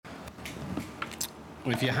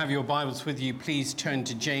If you have your Bibles with you, please turn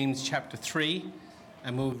to James chapter 3,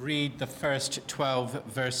 and we'll read the first 12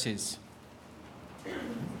 verses.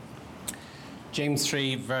 James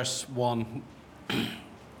 3, verse 1.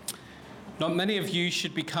 Not many of you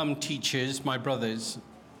should become teachers, my brothers,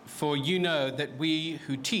 for you know that we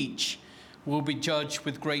who teach will be judged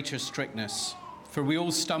with greater strictness. For we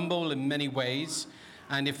all stumble in many ways,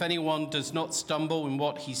 and if anyone does not stumble in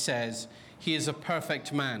what he says, he is a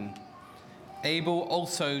perfect man, able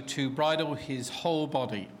also to bridle his whole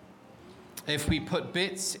body. If we put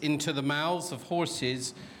bits into the mouths of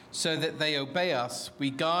horses so that they obey us,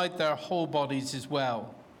 we guide their whole bodies as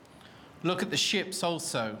well. Look at the ships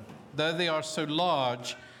also. Though they are so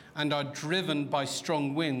large and are driven by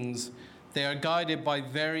strong winds, they are guided by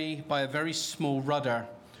a very small rudder,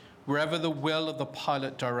 wherever the will of the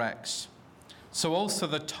pilot directs. So also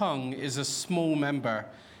the tongue is a small member,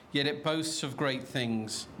 yet it boasts of great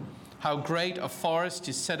things. How great a forest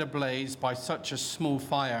is set ablaze by such a small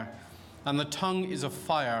fire. And the tongue is a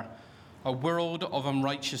fire, a world of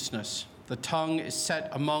unrighteousness. The tongue is set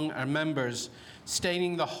among our members,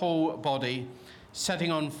 staining the whole body,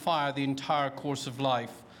 setting on fire the entire course of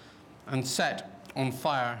life, and set on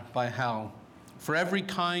fire by hell. For every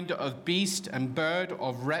kind of beast and bird,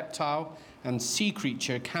 of reptile and sea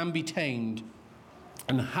creature can be tamed,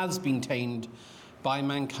 and has been tamed by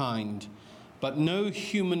mankind. But no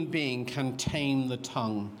human being can tame the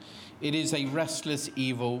tongue. It is a restless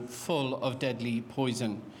evil, full of deadly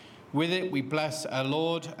poison. With it we bless our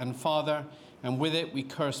Lord and Father, and with it we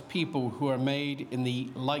curse people who are made in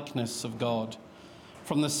the likeness of God.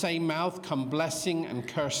 From the same mouth come blessing and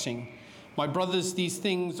cursing. My brothers, these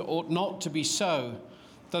things ought not to be so.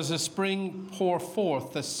 Does a spring pour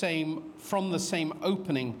forth from the same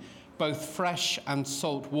opening, both fresh and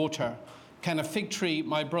salt water? Can a fig tree,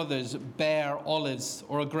 my brothers, bear olives,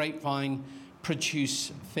 or a grapevine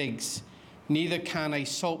produce figs? Neither can a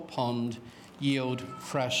salt pond yield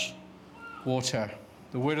fresh water.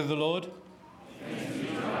 The word of the Lord.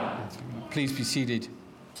 Please be seated.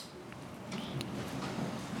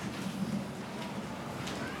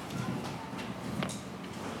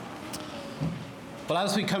 Well,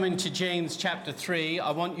 as we come into James chapter 3, I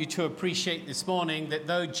want you to appreciate this morning that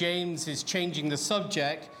though James is changing the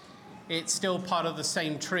subject, it's still part of the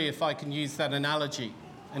same tree, if I can use that analogy.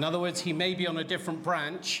 In other words, he may be on a different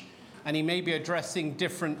branch and he may be addressing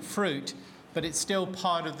different fruit, but it's still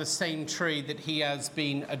part of the same tree that he has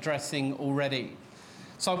been addressing already.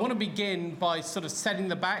 So I want to begin by sort of setting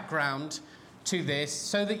the background to this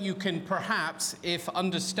so that you can perhaps,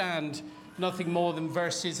 understand nothing more than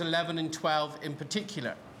verses 11 and 12 in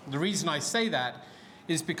particular. The reason I say that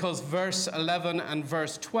is because verse 11 and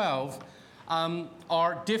verse 12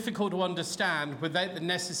 are difficult to understand without the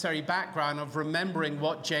necessary background of remembering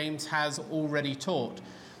what James has already taught.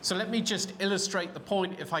 So let me just illustrate the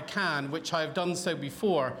point if I can, which I have done so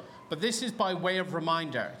before, but this is by way of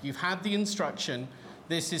reminder. You've had the instruction,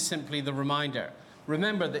 this is simply the reminder.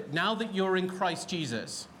 Remember that now that you're in Christ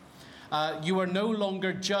Jesus, you are no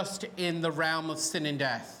longer just in the realm of sin and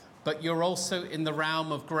death, but you're also in the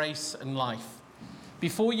realm of grace and life.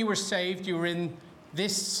 Before you were saved, you were in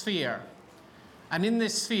this sphere. And in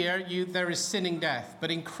this sphere, there is sin and death.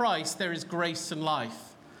 But in Christ, there is grace and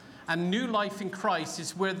life. And new life in Christ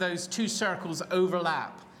is where those two circles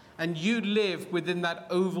overlap. And you live within that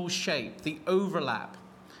oval shape, the overlap.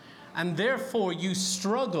 And therefore, you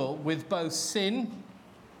struggle with both sin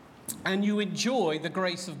and you enjoy the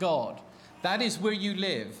grace of God. That is where you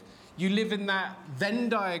live. You live in that Venn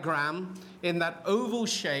diagram, in that oval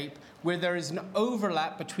shape, where there is an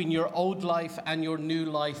overlap between your old life and your new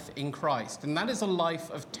life in Christ. And that is a life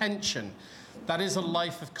of tension. That is a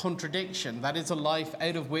life of contradiction. That is a life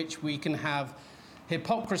out of which we can have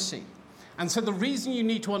hypocrisy. And so the reason you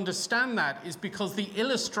need to understand that is because the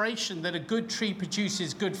illustration that a good tree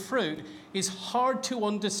produces good fruit is hard to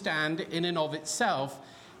understand in and of itself,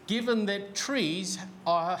 given that trees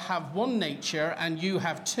have one nature and you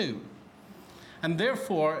have two. And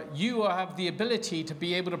therefore, you have the ability to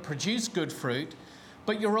be able to produce good fruit,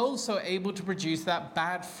 but you're also able to produce that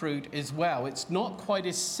bad fruit as well. It's not quite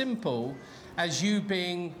as simple as you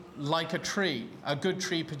being like a tree, a good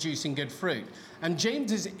tree producing good fruit. And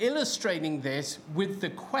James is illustrating this with the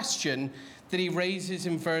question that he raises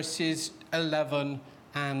in verses 11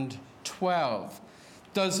 and 12.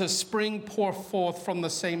 Does a spring pour forth from the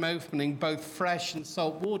same opening both fresh and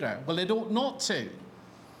salt water? Well, it ought not to.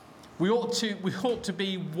 We ought to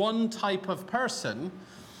be one type of person,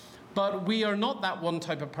 but we are not that one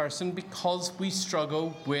type of person because we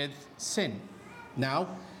struggle with sin. Now,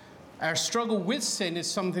 our struggle with sin is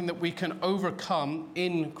something that we can overcome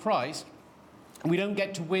in Christ, We don't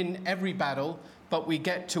get to win every battle, but we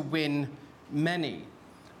get to win many.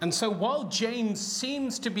 And so while James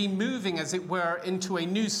seems to be moving, as it were, into a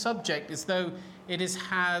new subject, as though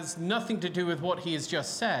has nothing to do with what he has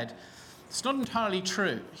just said, it's not entirely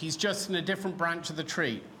true. He's just in a different branch of the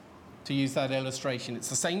tree, to use that illustration. It's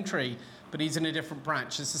the same tree, but he's in a different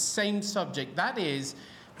branch. It's the same subject. That is,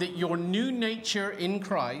 that your new nature in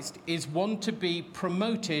Christ is one to be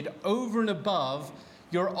promoted over and above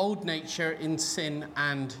your old nature in sin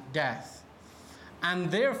and death.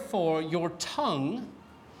 And therefore, your tongue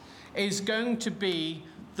is going to be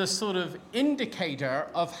the sort of indicator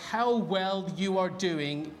of how well you are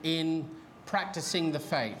doing in practicing the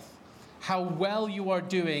faith, how well you are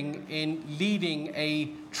doing in leading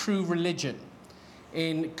a true religion,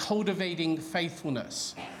 in cultivating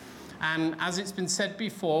faithfulness. And as it's been said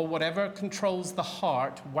before, whatever controls the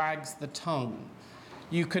heart wags the tongue.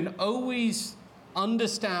 You can always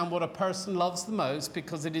understand what a person loves the most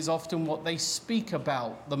because it is often what they speak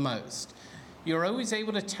about the most. You're always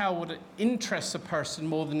able to tell what interests a person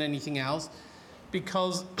more than anything else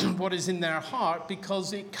because what is in their heart,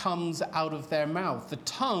 because it comes out of their mouth. The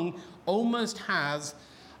tongue almost has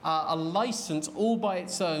a license all by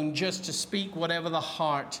its own just to speak whatever the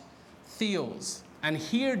heart feels. And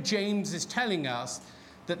here James is telling us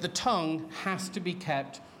that the tongue has to be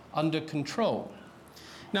kept under control.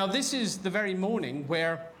 Now, this is the very morning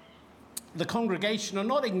where the congregation are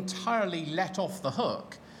not entirely let off the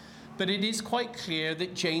hook, but it is quite clear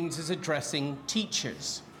that James is addressing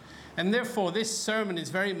teachers. And therefore, this sermon is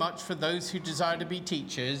very much for those who desire to be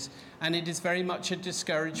teachers, and it is very much a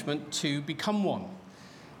discouragement to become one.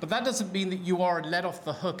 But that doesn't mean that you are let off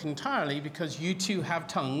the hook entirely, because you too have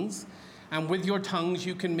tongues, and with your tongues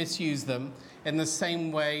you can misuse them in the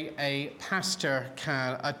same way a pastor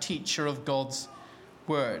can, a teacher of God's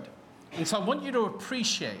word. And so I want you to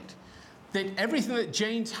appreciate that everything that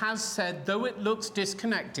James has said, though it looks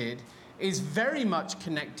disconnected, is very much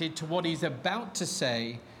connected to what he's about to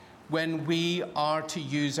say when we are to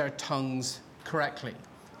use our tongues correctly.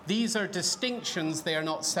 These are distinctions, they are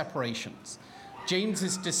not separations. James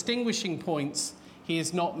is distinguishing points, he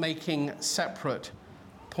is not making separate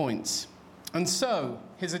points. And so,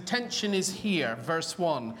 his attention is here, verse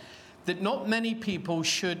 1, that not many people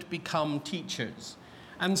should become teachers.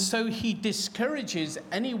 And so he discourages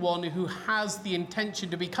anyone who has the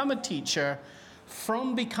intention to become a teacher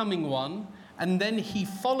from becoming one, and then he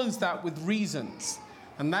follows that with reasons.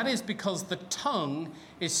 And that is because the tongue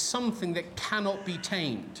is something that cannot be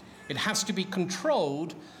tamed. It has to be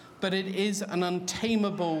controlled, but it is an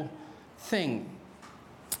untamable thing.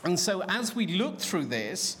 And so as we look through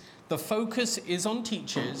this, the focus is on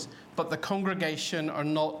teachers, but the congregation are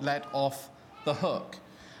not let off the hook.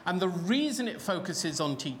 And the reason it focuses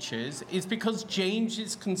on teachers is because James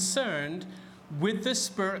is concerned with the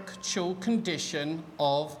spiritual condition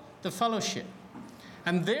of the fellowship.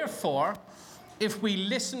 And therefore, if we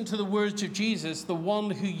listen to the words of Jesus, the one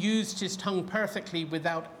who used his tongue perfectly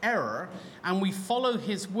without error, and we follow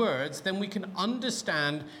his words, then we can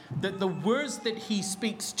understand that the words that he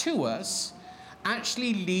speaks to us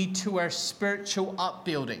actually lead to our spiritual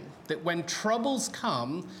upbuilding. That when troubles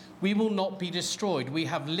come, we will not be destroyed. We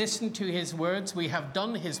have listened to his words, we have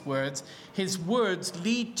done his words. His words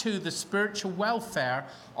lead to the spiritual welfare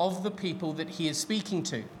of the people that he is speaking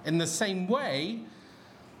to. In the same way,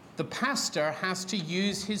 the pastor has to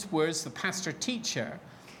use his words, the pastor teacher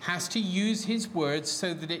has to use his words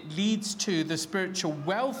so that it leads to the spiritual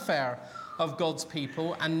welfare of God's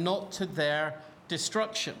people and not to their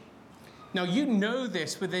destruction. Now, you know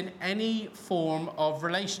this within any form of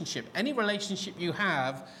relationship. Any relationship you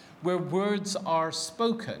have where words are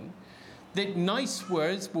spoken, that nice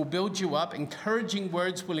words will build you up, encouraging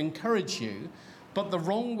words will encourage you, but the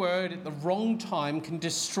wrong word at the wrong time can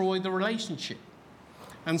destroy the relationship.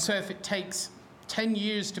 And so if it takes 10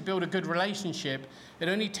 years to build a good relationship, it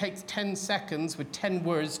only takes 10 seconds with 10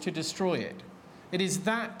 words to destroy it. It is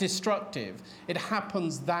that destructive. It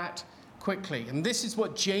happens that quickly. And this is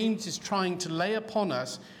what James is trying to lay upon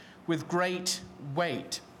us with great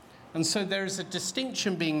weight. And so there's a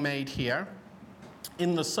distinction being made here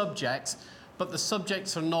in the subjects, but the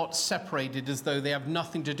subjects are not separated as though they have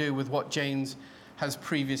nothing to do with what James has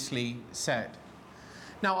previously said.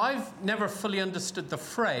 Now, I've never fully understood the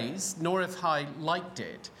phrase, nor have I liked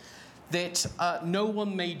it, that no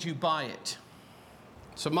one made you buy it.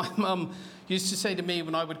 So my mum used to say to me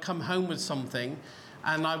when I would come home with something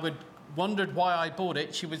and I would wondered why I bought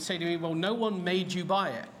it, she would say to me, well, no one made you buy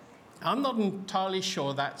it. I'm not entirely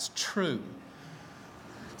sure that's true.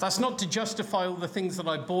 That's not to justify all the things that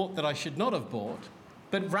I bought that I should not have bought,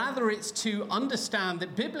 but rather it's to understand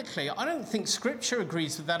that biblically, I don't think Scripture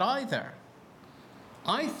agrees with that either.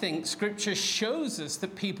 I think Scripture shows us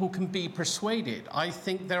that people can be persuaded. I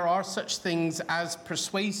think there are such things as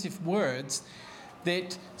persuasive words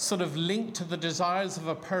that sort of link to the desires of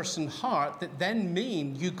a person's heart that then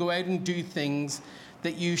mean you go out and do things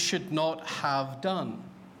that you should not have done.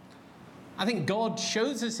 I think God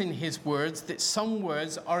shows us in his words that some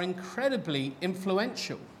words are incredibly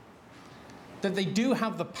influential, that they do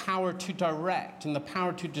have the power to direct and the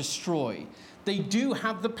power to destroy. They do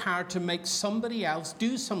have the power to make somebody else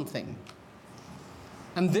do something.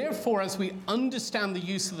 And therefore, as we understand the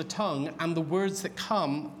use of the tongue and the words that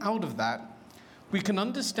come out of that, we can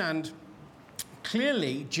understand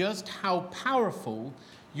clearly just how powerful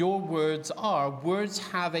your words are. Words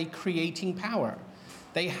have a creating power.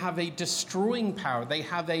 They have a destroying power. They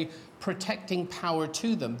have a protecting power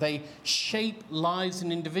to them. They shape lives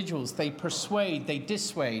and individuals. They persuade, they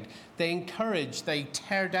dissuade, they encourage, they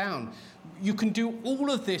tear down. You can do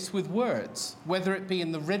all of this with words, whether it be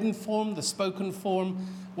in the written form, the spoken form,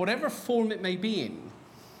 whatever form it may be in.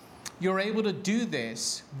 You're able to do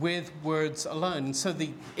this with words alone. And so the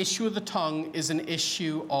issue of the tongue is an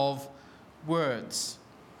issue of words.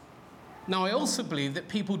 Now, I also believe that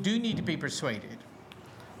people do need to be persuaded.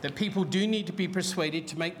 That people do need to be persuaded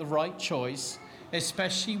to make the right choice,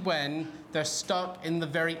 especially when they're stuck in the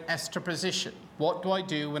very Esther position. What do I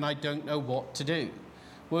do when I don't know what to do?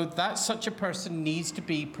 Well, that such a person needs to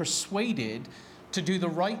be persuaded to do the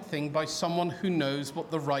right thing by someone who knows what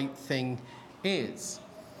the right thing is.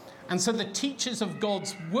 And so the teachers of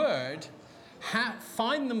God's word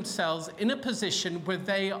find themselves in a position where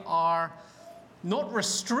they are not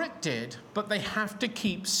restricted, but they have to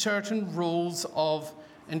keep certain rules of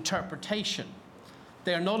interpretation.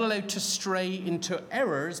 They are not allowed to stray into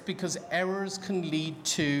errors, because errors can lead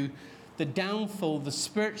to the downfall, the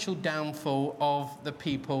spiritual downfall of the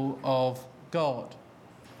people of God.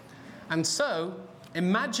 And so,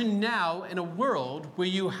 imagine now in a world where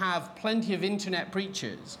you have plenty of internet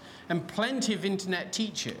preachers and plenty of internet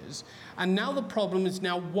teachers, and now the problem is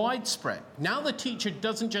now widespread. Now the teacher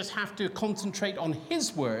doesn't just have to concentrate on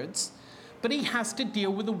his words, but he has to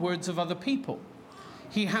deal with the words of other people.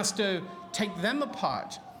 He has to take them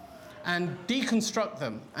apart and deconstruct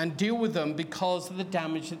them and deal with them because of the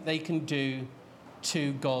damage that they can do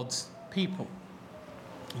to God's people.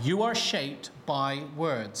 You are shaped by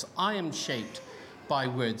words. I am shaped by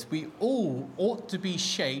words. We all ought to be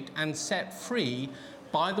shaped and set free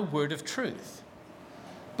by the word of truth.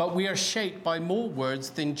 But we are shaped by more words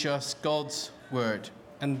than just God's word.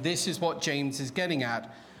 And this is what James is getting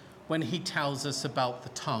at when he tells us about the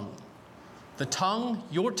tongue. The tongue,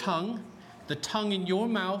 your tongue, the tongue in your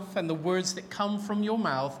mouth and the words that come from your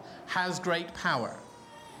mouth has great power.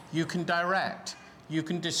 You can direct, you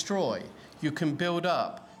can destroy, you can build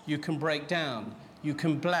up, you can break down, you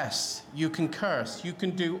can bless, you can curse, you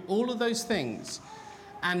can do all of those things.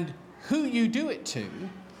 And who you do it to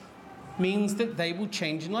means that they will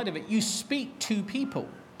change in light of it. You speak to people.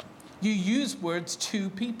 You use words to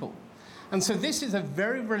people. And so this is a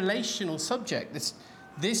very relational subject.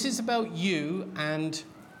 This is about you and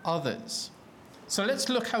others. So let's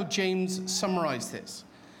look how James summarized this.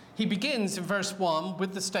 He begins in verse 1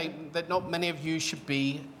 with the statement that not many of you should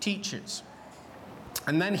be teachers.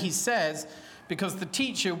 And then he says, because the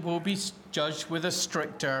teacher will be judged with a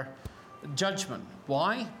stricter judgment.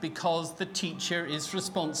 Why? Because the teacher is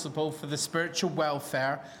responsible for the spiritual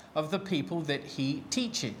welfare of the people that he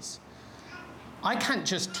teaches. I can't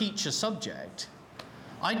just teach a subject.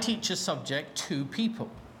 I teach a subject to people.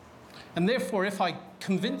 And therefore, if I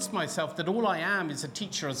convince myself that all I am is a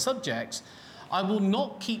teacher of subjects, I will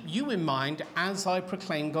not keep you in mind as I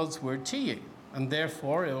proclaim God's word to you. And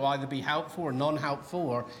therefore, it will either be helpful or non-helpful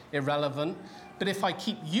or irrelevant. But if I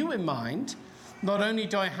keep you in mind, not only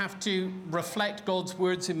do I have to reflect God's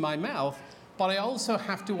words in my mouth, but I also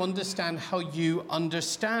have to understand how you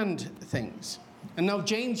understand things. And now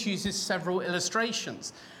James uses several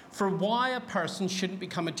illustrations for why a person shouldn't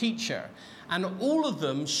become a teacher. And all of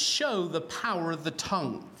them show the power of the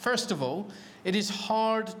tongue. First of all, it is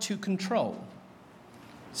hard to control.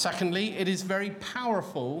 Secondly, it is very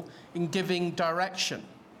powerful in giving direction.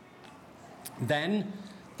 Then,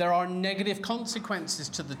 there are negative consequences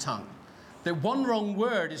to the tongue. That one wrong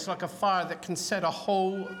word is like a fire that can set a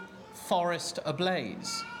whole forest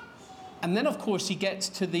ablaze. And then, of course, he gets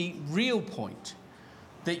to the real point,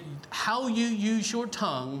 that how you use your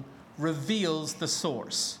tongue reveals the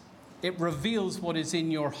source. It reveals what is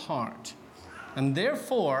in your heart. And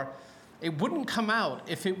therefore, it wouldn't come out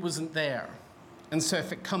if it wasn't there. And so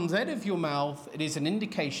if it comes out of your mouth, it is an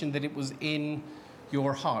indication that it was in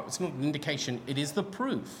your heart. It's not an indication, it is the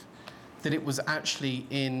proof that it was actually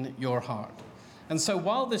in your heart. And so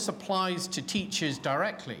while this applies to teachers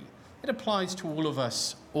directly, it applies to all of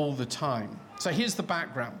us all the time. So here's the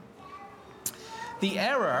background. The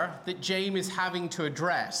error that James is having to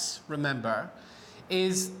address, remember,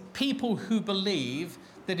 is people who believe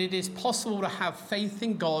that it is possible to have faith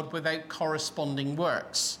in God without corresponding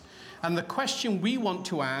works. And the question we want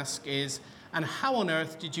to ask is, and how on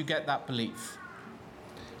earth did you get that belief?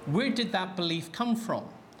 Where did that belief come from?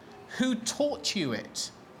 Who taught you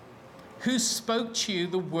it? Who spoke to you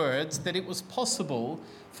the words that it was possible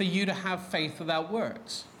for you to have faith without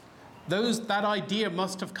works? That idea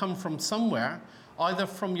must have come from somewhere, either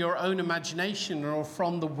from your own imagination or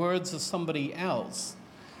from the words of somebody else.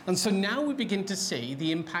 And so now we begin to see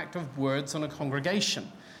the impact of words on a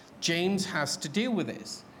congregation. James has to deal with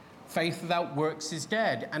this. Faith without works is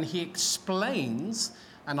dead. And he explains,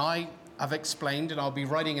 and I have explained, and I'll be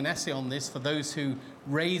writing an essay on this for those who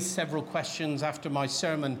raised several questions after my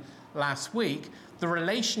sermon last week, the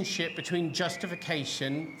relationship between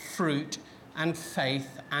justification, fruit, and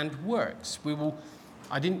faith and works.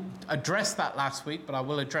 I didn't address that last week, but I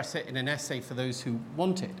will address it in an essay for those who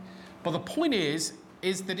want it. But the point is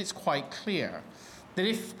that it's quite clear that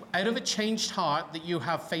if out of a changed heart that you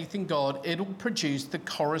have faith in God, it'll produce the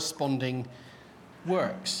corresponding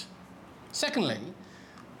works. Secondly,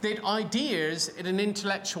 that ideas at an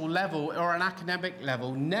intellectual level or an academic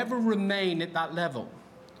level never remain at that level.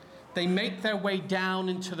 They make their way down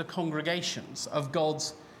into the congregations of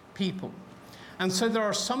God's people. And so there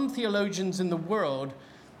are some theologians in the world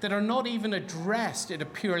that are not even addressed at a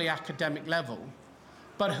purely academic level,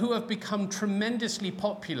 but who have become tremendously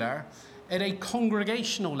popular at a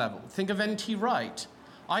congregational level. Think of N.T. Wright.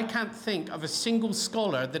 I can't think of a single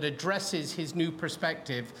scholar that addresses his new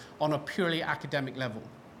perspective on a purely academic level.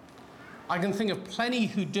 I can think of plenty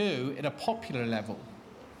who do at a popular level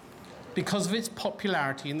because of its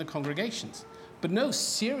popularity in the congregations. But no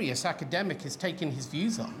serious academic has taken his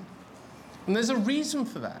views on. And there's a reason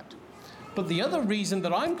for that. But the other reason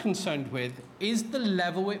that I'm concerned with is the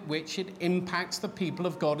level at which it impacts the people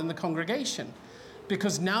of God in the congregation.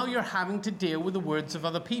 Because now you're having to deal with the words of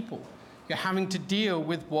other people. You're having to deal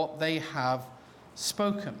with what they have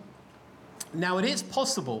spoken. Now, it is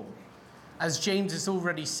possible, as James has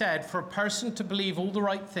already said, for a person to believe all the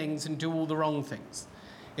right things and do all the wrong things.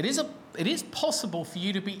 It is possible for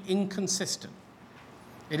you to be inconsistent.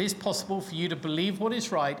 It is possible for you to believe what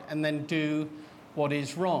is right and then do what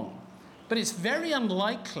is wrong. But it's very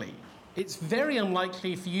unlikely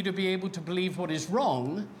for you to be able to believe what is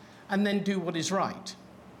wrong and then do what is right.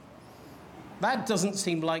 That doesn't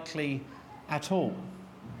seem likely at all.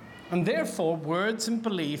 And therefore, words and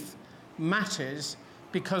belief matters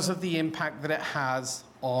because of the impact that it has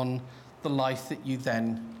on the life that you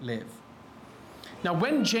then live. Now,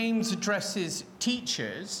 when James addresses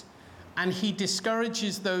teachers, and he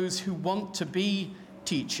discourages those who want to be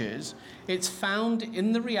teachers, it's found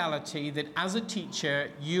in the reality that as a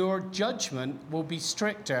teacher, your judgment will be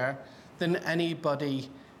stricter than anybody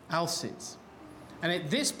else's. And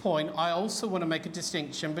at this point, I also want to make a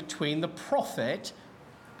distinction between the prophet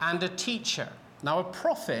and a teacher. Now, a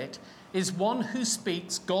prophet is one who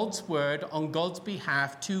speaks God's word on God's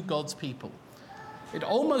behalf to God's people. It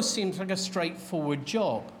almost seems like a straightforward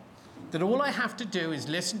job, that all I have to do is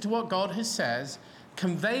listen to what God has said,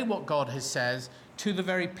 convey what God has said to the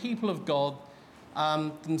very people of God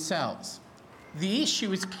themselves. The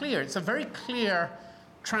issue is clear. It's a very clear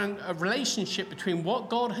relationship between what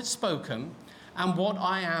God has spoken and what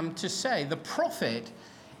I am to say. The prophet,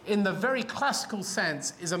 in the very classical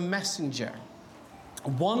sense, is a messenger,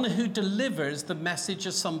 one who delivers the message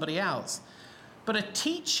of somebody else. But a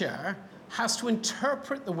teacher has to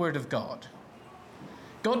interpret the word of God.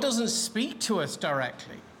 God doesn't speak to us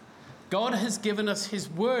directly. God has given us his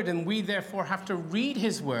word, and we therefore have to read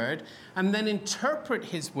his word and then interpret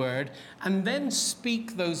his word and then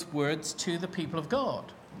speak those words to the people of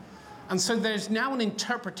God. And so there's now an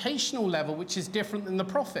interpretational level which is different than the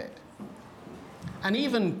prophet. And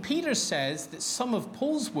even Peter says that some of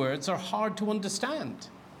Paul's words are hard to understand.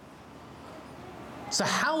 So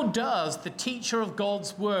how does the teacher of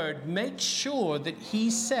God's word make sure that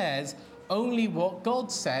he says only what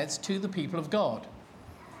God says to the people of God?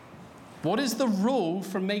 What is the rule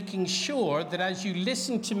for making sure that as you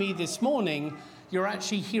listen to me this morning, you're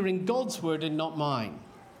actually hearing God's word and not mine?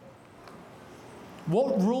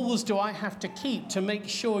 What rules do I have to keep to make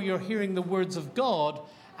sure you're hearing the words of God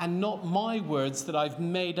and not my words that I've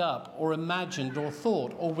made up or imagined or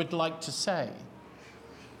thought or would like to say?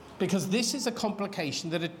 Because this is a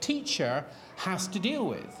complication that a teacher has to deal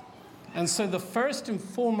with. And so the first and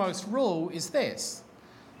foremost rule is this,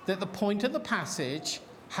 that the point of the passage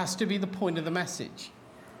has to be the point of the message.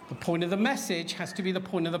 The point of the message has to be the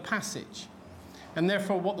point of the passage. And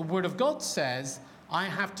therefore, what the Word of God says, I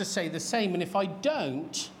have to say the same. And if I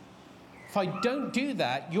don't do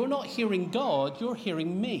that, you're not hearing God, you're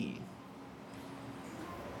hearing me.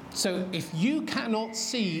 So if you cannot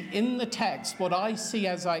see in the text what I see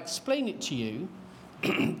as I explain it to you,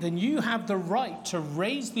 then you have the right to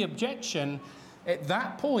raise the objection. At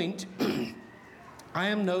that point, I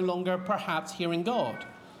am no longer perhaps hearing God.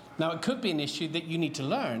 Now, it could be an issue that you need to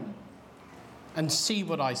learn and see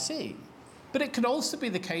what I see. But it could also be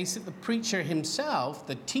the case that the preacher himself,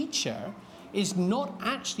 the teacher, is not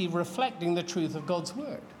actually reflecting the truth of God's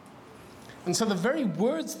word. And so the very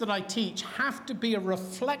words that I teach have to be a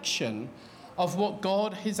reflection of what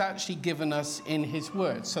God has actually given us in his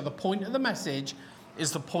word. So the point of the message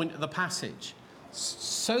is the point of the passage,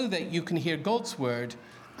 so that you can hear God's word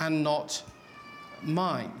and not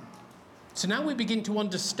mine. So now we begin to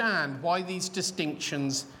understand why these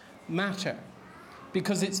distinctions matter.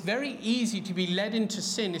 Because it's very easy to be led into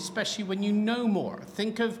sin, especially when you know more.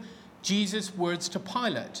 Think of Jesus' words to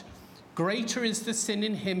Pilate. Greater is the sin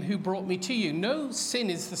in him who brought me to you. No sin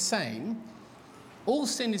is the same. All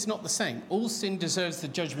sin is not the same. All sin deserves the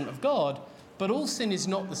judgment of God, but all sin is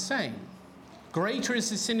not the same. Greater is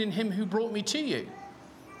the sin in him who brought me to you.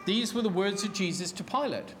 These were the words of Jesus to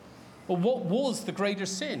Pilate. Well, what was the greater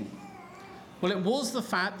sin? Well, it was the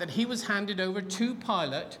fact that he was handed over to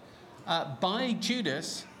Pilate by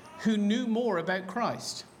Judas, who knew more about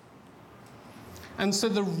Christ. And so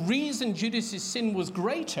the reason Judas's sin was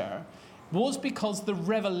greater was because the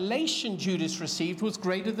revelation Judas received was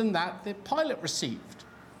greater than that Pilate received.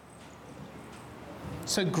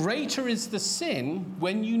 So greater is the sin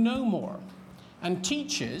when you know more. And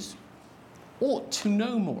teachers ought to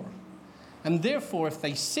know more. And therefore, if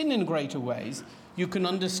they sin in greater ways, you can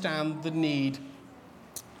understand the need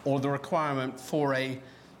or the requirement for a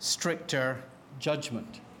stricter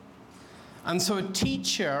judgment. And so a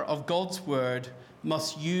teacher of God's word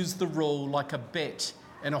must use the rule like a bit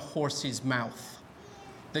in a horse's mouth.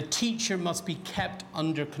 The teacher must be kept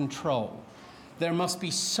under control. There must be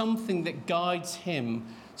something that guides him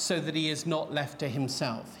so that he is not left to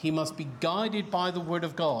himself. He must be guided by the word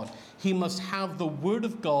of God. He must have the word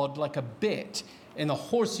of God like a bit in the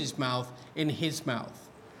horse's mouth, in his mouth,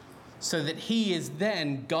 so that he is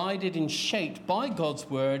then guided and shaped by God's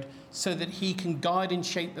word so that he can guide and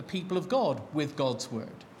shape the people of God with God's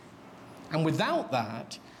word. And without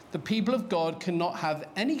that, the people of God cannot have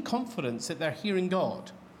any confidence that they're hearing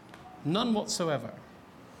God. None whatsoever.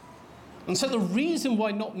 And so the reason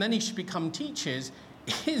why not many should become teachers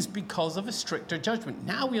is because of a stricter judgment.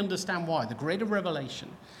 Now we understand why. The greater revelation.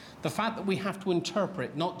 The fact that we have to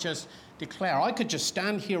interpret, not just declare. I could just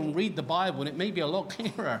stand here and read the Bible and it may be a lot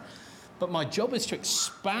clearer. But my job is to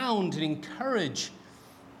expound and encourage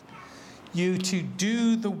you to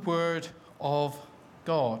do the word of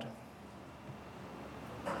God.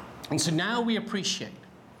 And so now we appreciate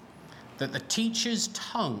that the teacher's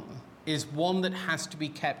tongue is one that has to be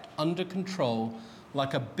kept under control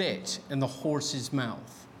like a bit in the horse's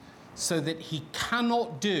mouth, so that he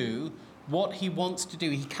cannot do what he wants to do.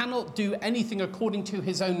 He cannot do anything according to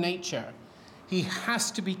his own nature. He has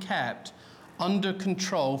to be kept under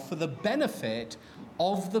control for the benefit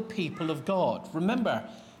of the people of God. Remember,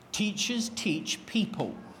 teachers teach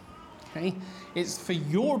people. Okay? It's for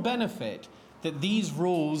your benefit that these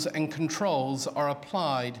rules and controls are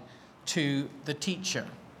applied to the teacher.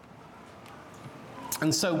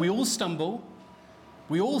 And so we all stumble.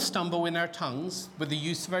 We all stumble in our tongues, with the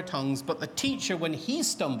use of our tongues, but the teacher, when he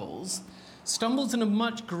stumbles in a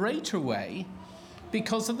much greater way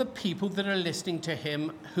because of the people that are listening to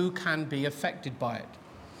him who can be affected by it.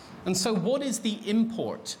 And so what is the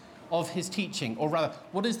import of his teaching? Or rather,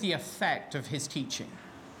 what is the effect of his teaching?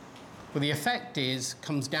 Well, the effect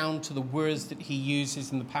comes down to the words that he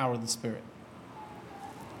uses in the power of the Spirit.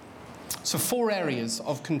 So 4 areas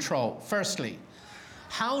of control. Firstly,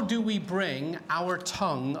 how do we bring our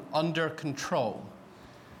tongue under control?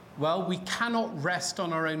 Well, we cannot rest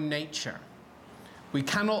on our own nature. We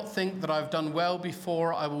cannot think that I've done well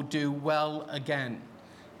before, I will do well again.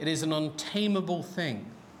 It is an untamable thing.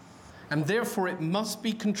 And therefore it must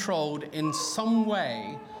be controlled in some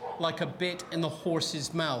way, like a bit in the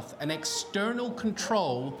horse's mouth. An external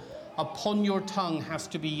control upon your tongue has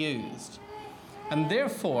to be used. And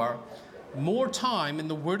therefore, more time in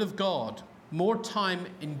the Word of God, more time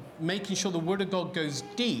in making sure the Word of God goes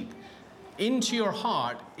deep into your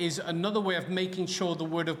heart is another way of making sure the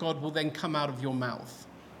Word of God will then come out of your mouth.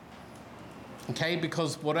 Okay,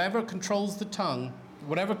 because whatever controls the tongue,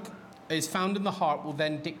 whatever is found in the heart will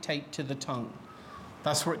then dictate to the tongue.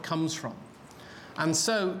 That's where it comes from. And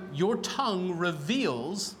so your tongue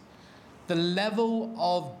reveals the level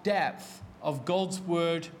of depth of God's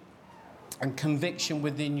word and conviction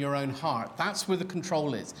within your own heart. That's where the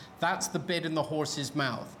control is. That's the bit in the horse's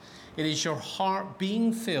mouth. It is your heart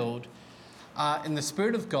being filled in the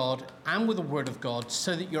Spirit of God and with the Word of God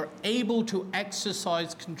so that you're able to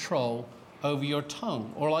exercise control over your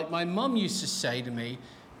tongue. Or like my mum used to say to me,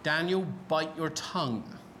 Daniel, bite your tongue.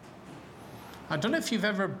 I don't know if you've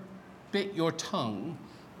ever bit your tongue,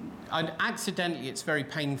 and accidentally it's very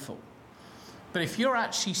painful. But if you're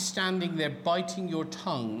actually standing there biting your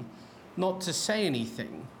tongue, not to say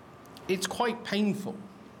anything, it's quite painful.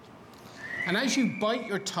 And as you bite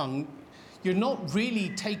your tongue, you're not really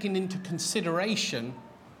taking into consideration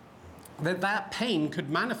that that pain could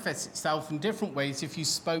manifest itself in different ways if you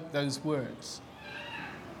spoke those words.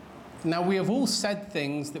 Now, we have all said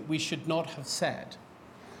things that we should not have said.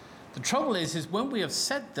 The trouble is when we have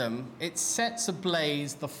said them, it sets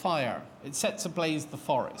ablaze the fire. It sets ablaze the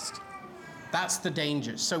forest. That's the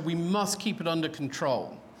danger. So we must keep it under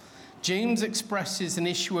control. James expresses an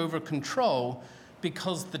issue over control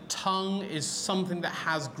because the tongue is something that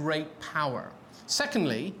has great power.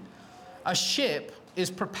 Secondly, a ship is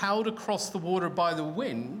propelled across the water by the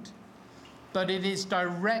wind, but it is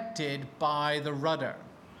directed by the rudder.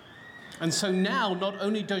 And so now not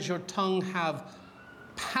only does your tongue have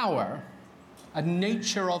power, a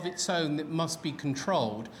nature of its own that must be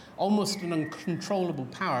controlled, almost an uncontrollable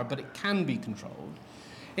power, but it can be controlled.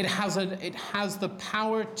 It has the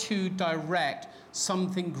power to direct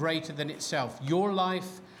something greater than itself, your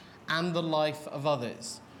life and the life of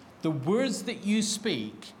others. The words that you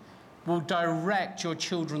speak will direct your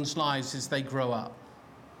children's lives as they grow up.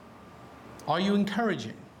 Are you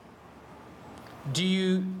encouraging? Do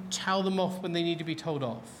you tell them off when they need to be told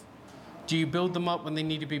off? Do you build them up when they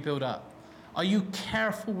need to be built up? Are you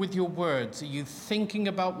careful with your words? Are you thinking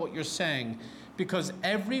about what you're saying? Because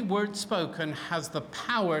every word spoken has the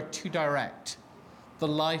power to direct the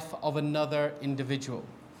life of another individual.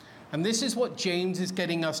 And this is what James is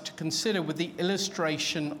getting us to consider with the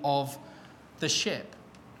illustration of the ship.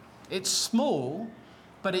 It's small,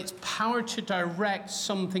 but its power to direct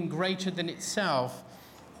something greater than itself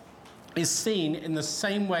is seen in the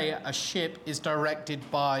same way a ship is directed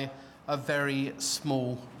by a very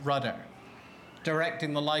small rudder,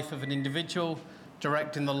 directing the life of an individual,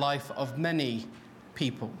 directing the life of many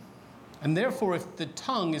people. And therefore, if the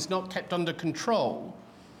tongue is not kept under control,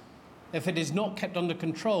 then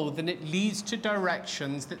it leads to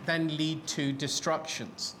directions that then lead to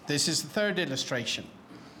destructions. This is the third illustration.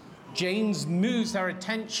 James moves our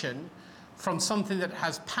attention from something that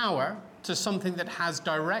has power to something that has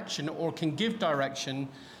direction or can give direction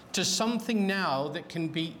to something now that can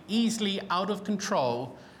be easily out of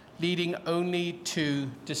control, leading only to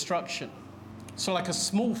destruction. So like a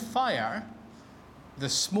small fire, the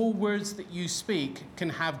small words that you speak can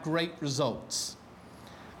have great results.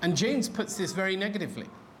 And James puts this very negatively,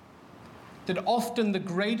 that often the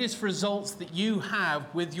greatest results that you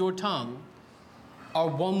have with your tongue are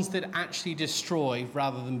ones that actually destroy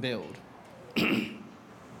rather than build.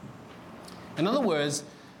 In other words,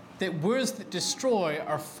 that words that destroy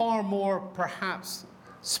are far more, perhaps,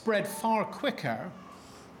 spread far quicker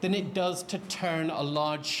than it does to turn a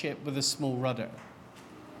large ship with a small rudder.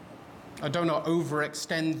 I don't want to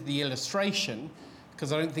overextend the illustration,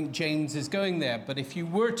 because I don't think James is going there. But if you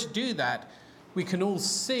were to do that, we can all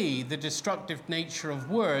see the destructive nature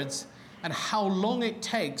of words and how long it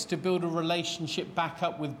takes to build a relationship back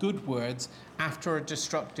up with good words after a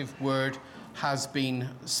destructive word has been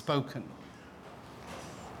spoken.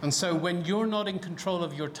 And so when you're not in control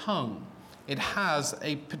of your tongue, it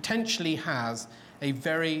potentially has a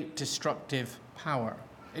very destructive power.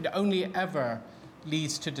 It only ever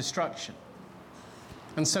leads to destruction.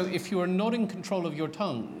 And so if you are not in control of your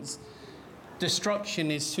tongues,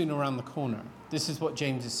 destruction is soon around the corner. This is what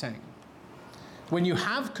James is saying. When you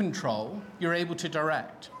have control, you're able to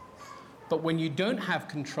direct. But when you don't have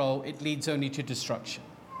control, it leads only to destruction.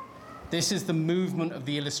 This is the movement of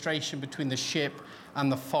the illustration between the ship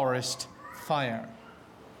and the forest fire.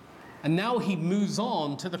 And now he moves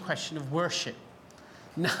on to the question of worship.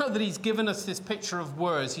 Now that he's given us this picture of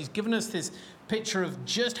words, he's given us this picture of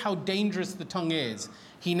just how dangerous the tongue is,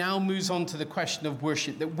 he now moves on to the question of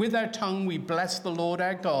worship. That with our tongue we bless the Lord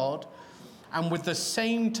our God, and with the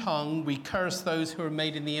same tongue we curse those who are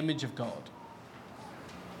made in the image of God.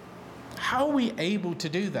 How are we able to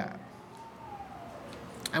do that?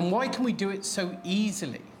 And why can we do it so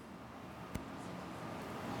easily?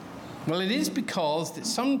 Well, it is because that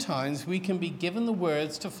sometimes we can be given the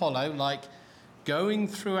words to follow, like going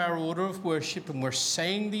through our order of worship, and we're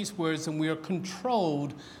saying these words and we are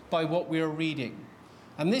controlled by what we are reading.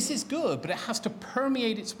 And this is good, but it has to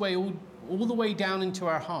permeate its way all the way down into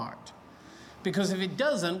our heart. Because if it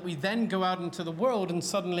doesn't, we then go out into the world and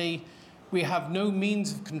suddenly we have no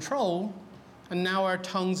means of control, and now our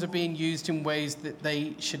tongues are being used in ways that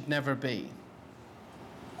they should never be.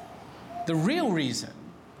 The real reason,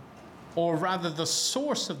 or rather the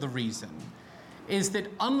source of the reason, is that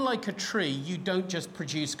unlike a tree, you don't just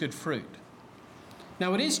produce good fruit.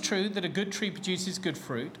 Now, it is true that a good tree produces good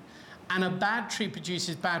fruit, and a bad tree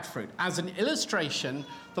produces bad fruit. As an illustration,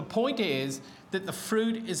 the point is that the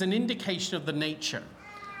fruit is an indication of the nature.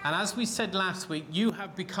 And as we said last week, you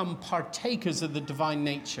have become partakers of the divine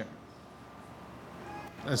nature,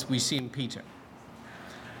 as we see in Peter.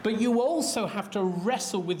 But you also have to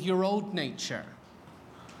wrestle with your old nature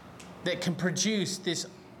that can produce this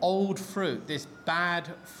old fruit, this bad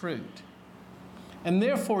fruit. And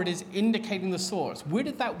therefore it is indicating the source. Where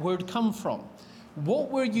did that word come from? What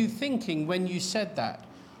were you thinking when you said that?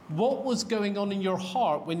 What was going on in your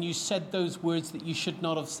heart when you said those words that you should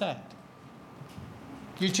not have said?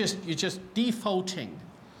 You're just defaulting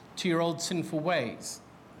to your old sinful ways.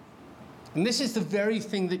 And this is the very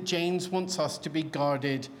thing that James wants us to be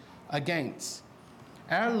guarded against.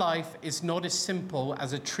 Our life is not as simple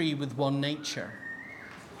as a tree with one nature.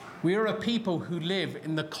 We are a people who live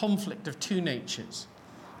in the conflict of two natures.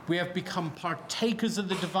 We have become partakers of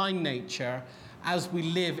the divine nature as we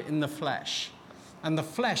live in the flesh. And the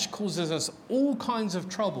flesh causes us all kinds of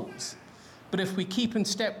troubles. But if we keep in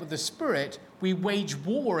step with the Spirit, we wage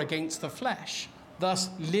war against the flesh, thus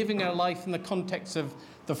living our life in the context of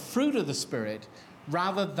the fruit of the Spirit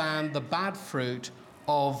rather than the bad fruit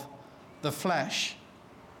of the flesh.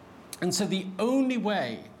 And so the only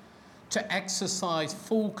way to exercise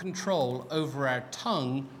full control over our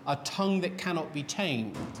tongue, a tongue that cannot be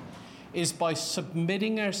tamed, is by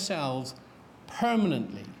submitting ourselves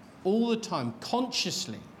permanently, all the time,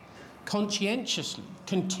 consciously, conscientiously,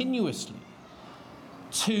 continuously,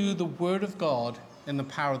 to the Word of God and the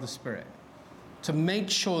power of the Spirit, to make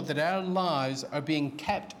sure that our lives are being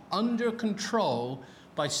kept under control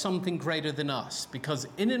by something greater than us, because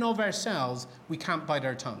in and of ourselves, we can't bite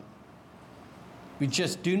our tongue. We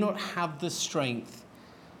just do not have the strength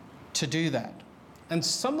to do that. And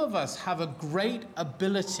some of us have a great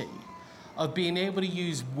ability of being able to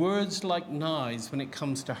use words like knives when it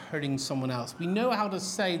comes to hurting someone else. We know how to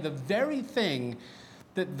say the very thing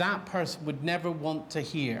that that person would never want to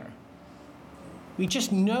hear. We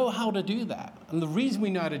just know how to do that. And the reason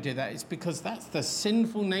we know how to do that is because that's the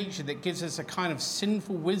sinful nature that gives us a kind of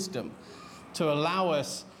sinful wisdom to allow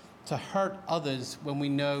us to hurt others when we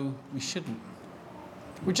know we shouldn't.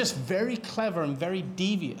 We're just very clever and very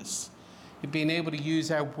devious at being able to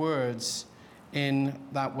use our words in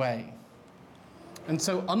that way. And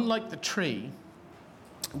so, unlike the tree,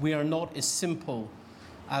 we are not as simple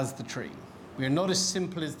as the tree. We are not as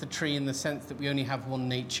simple as the tree in the sense that we only have one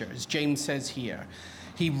nature. As James says here,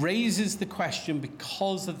 he raises the question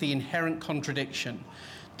because of the inherent contradiction.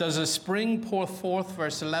 Does a spring pour forth,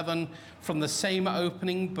 verse 11, from the same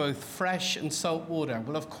opening both fresh and salt water?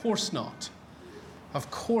 Well, of course not. Of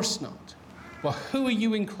course not. Well, who are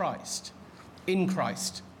you in Christ? In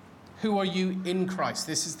Christ. Who are you in Christ?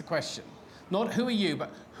 This is the question. Not who are you, but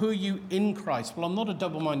who are you in Christ? Well, I'm not a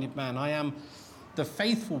double-minded man. I am the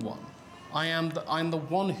faithful one. I'm the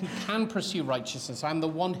one who can pursue righteousness. I'm the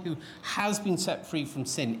one who has been set free from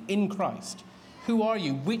sin in Christ. Who are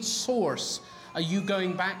you? Which source are you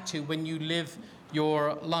going back to when you live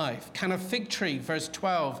your life? Can a fig tree, verse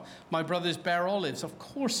 12, my brothers, bear olives? Of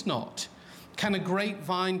course not. Can a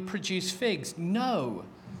grapevine produce figs? No.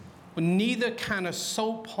 Well, neither can a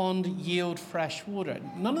salt pond yield fresh water.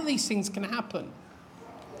 None of these things can happen.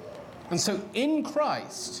 And so in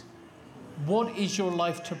Christ, what is your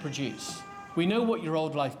life to produce? We know what your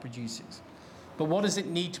old life produces, but what does it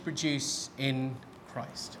need to produce in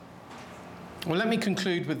Christ? Well, let me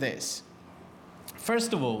conclude with this.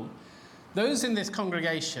 First of all, those in this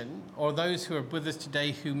congregation, or those who are with us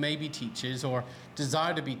today who may be teachers or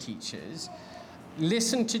desire to be teachers,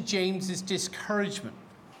 listen to James's discouragement.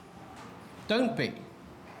 Don't be.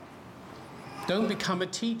 Don't become a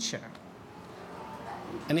teacher.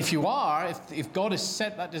 And if you are, if God has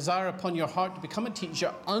set that desire upon your heart to become a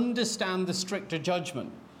teacher, understand the stricter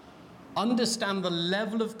judgment. Understand the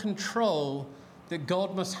level of control that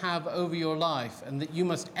God must have over your life and that you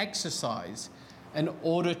must exercise in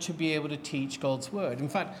order to be able to teach God's word. In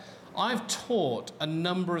fact, I've taught a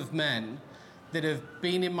number of men that have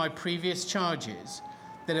been in my previous charges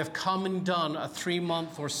that have come and done a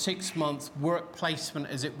 3-month or 6-month work placement,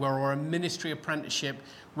 as it were, or a ministry apprenticeship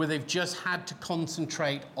where they've just had to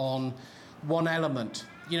concentrate on one element.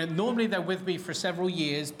 Normally they're with me for several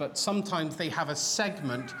years, but sometimes they have a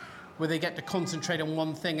segment where they get to concentrate on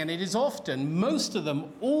one thing. And it is often, most of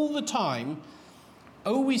them, all the time,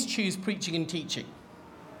 always choose preaching and teaching.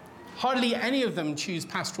 Hardly any of them choose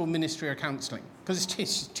pastoral ministry or counseling, because it's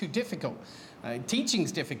just too difficult.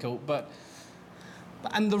 Teaching's difficult,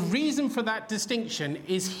 and the reason for that distinction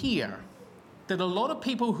is here, that a lot of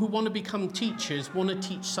people who want to become teachers want to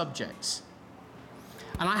teach subjects.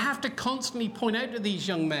 And I have to constantly point out to these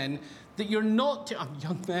young men that you're not,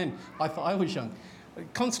 young men, I thought I was young,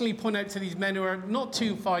 constantly point out to these men who are not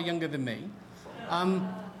too far younger than me,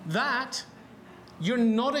 that you're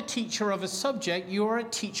not a teacher of a subject, you're a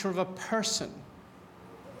teacher of a person.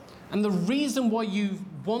 And the reason why you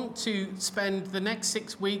want to spend the next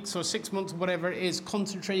 6 weeks or 6 months, whatever it is,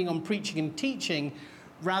 concentrating on preaching and teaching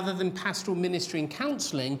rather than pastoral ministry and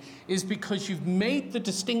counseling is because you've made the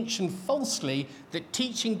distinction falsely that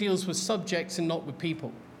teaching deals with subjects and not with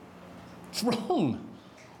people. It's wrong.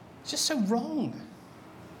 It's just so wrong.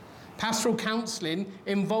 Pastoral counseling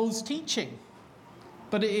involves teaching,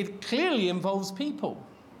 but it clearly involves people.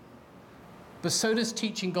 But so does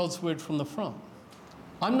teaching God's word from the front.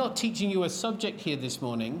 I'm not teaching you a subject here this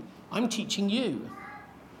morning. I'm teaching you.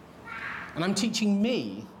 And I'm teaching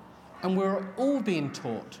me. And we're all being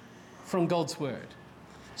taught from God's word.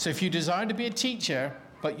 So if you desire to be a teacher,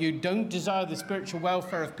 but you don't desire the spiritual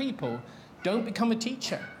welfare of people, don't become a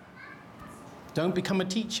teacher. Don't become a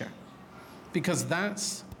teacher. Because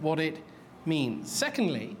that's what it means.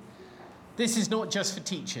 Secondly, this is not just for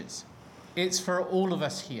teachers. It's for all of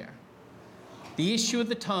us here. The issue of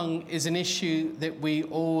the tongue is an issue that we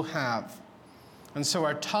all have. And so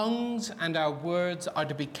our tongues and our words are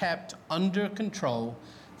to be kept under control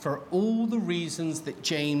for all the reasons that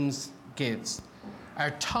James gives.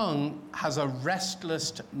 Our tongue has a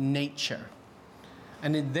restless nature.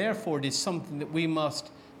 And therefore it is something that we must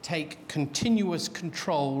take continuous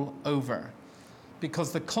control over.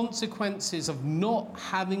 Because the consequences of not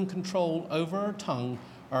having control over our tongue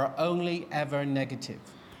are only ever negative.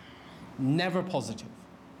 Never positive.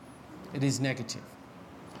 It is negative.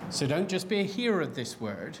 So don't just be a hearer of this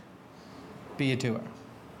word, be a doer.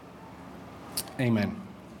 Amen.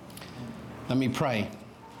 Let me pray.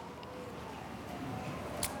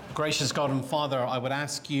 Gracious God and Father, I would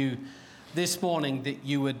ask you this morning that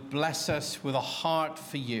you would bless us with a heart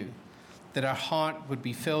for you, that our heart would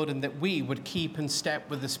be filled and that we would keep in step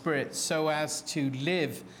with the Spirit so as to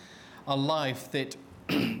live a life that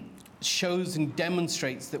shows and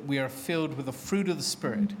demonstrates that we are filled with the fruit of the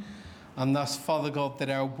Spirit, and thus, Father God, that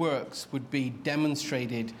our works would be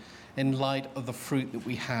demonstrated in light of the fruit that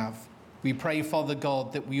we have. We pray, Father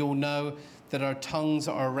God, that we all know that our tongues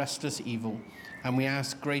are a restless evil, and we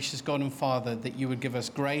ask, gracious God and Father, that you would give us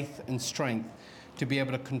grace and strength to be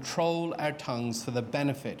able to control our tongues for the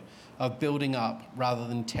benefit of building up rather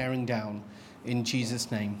than tearing down. In Jesus'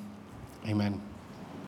 name, amen.